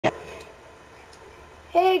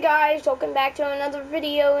Hey guys, welcome back to another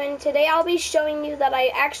video, and today I'll be showing you that I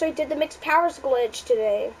actually did the mixed powers glitch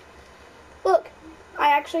today. Look, I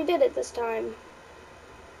actually did it this time.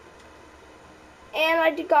 And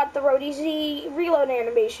I got the Rhodey Z reload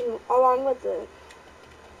animation along with it.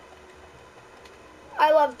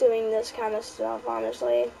 I love doing this kind of stuff,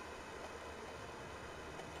 honestly.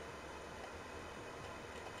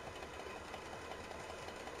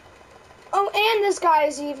 Oh, and this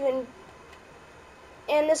guy's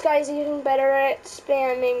even better at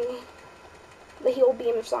spamming the heal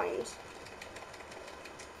beam signs.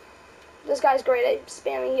 This guy's great at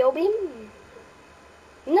spamming heal beam.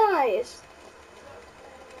 Nice.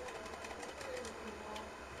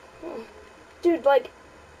 Dude, like,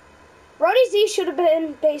 Rhodey Z should have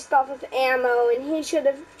been based off of ammo, and he should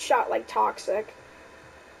have shot like Toxic.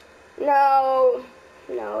 No,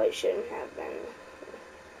 it shouldn't have been.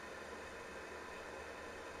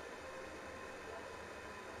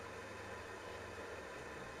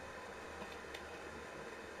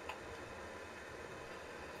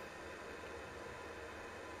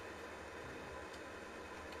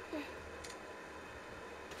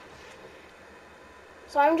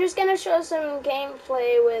 So I'm just gonna show some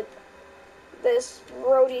gameplay with this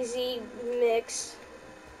Rhodey Z mix.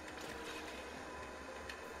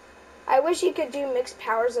 I wish you could do mixed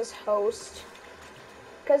powers as host,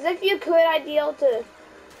 because if you could, I'd be a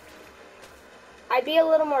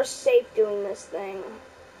little more safe doing this thing.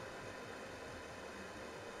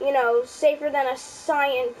 You know, safer than a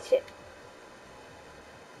scientist.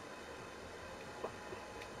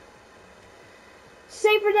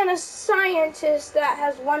 Safer than a scientist that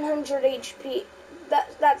has 100 HP.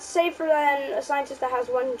 That's safer than a scientist that has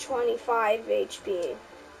 125 HP.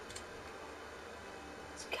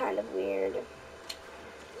 It's kind of weird.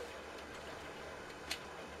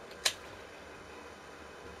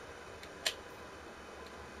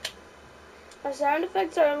 The sound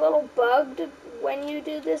effects are a little bugged when you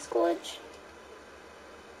do this glitch.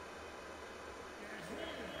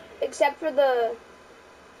 Except for the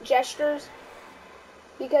gestures.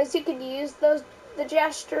 Because you could use the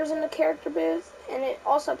gestures in the character booth, and it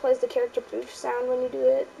also plays the character booth sound when you do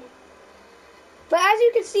it. But as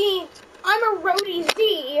you can see, I'm a Rhodey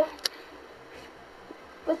Z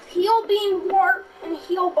with heal beam, warp, and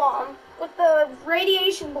heal bomb with the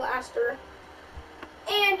radiation blaster.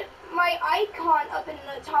 And my icon up in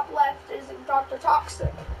the top left is Dr.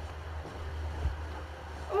 Toxic.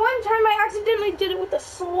 One time I accidentally did it with a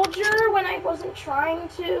soldier when I wasn't trying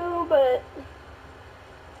to, but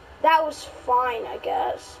that was fine, I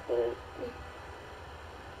guess, but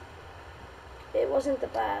it wasn't the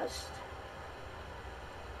best.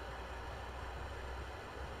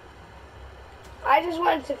 I just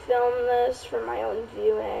wanted to film this for my own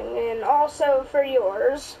viewing, and also for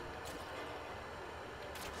yours.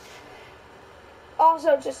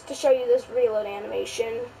 Also, just to show you this reload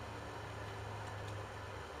animation.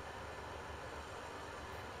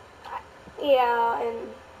 Yeah,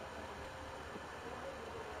 and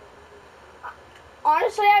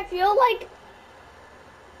honestly, I feel like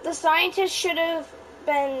the scientist should have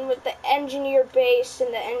been with the engineer base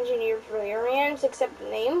and the engineer variants, except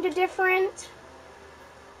named different.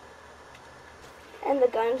 And the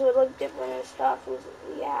guns would look different and stuff.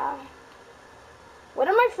 Yeah. What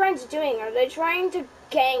are my friends doing? Are they trying to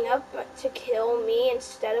gang up to kill me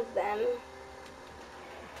instead of them?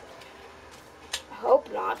 I hope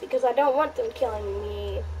not, because I don't want them killing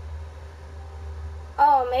me.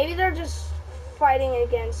 Oh, maybe they're just fighting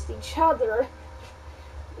against each other.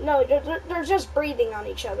 No, they're just breathing on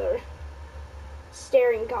each other.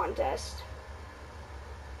 Staring contest.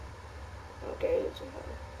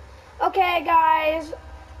 Okay, guys.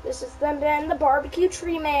 This has been the Barbecue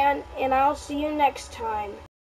Tree Man, and I'll see you next time.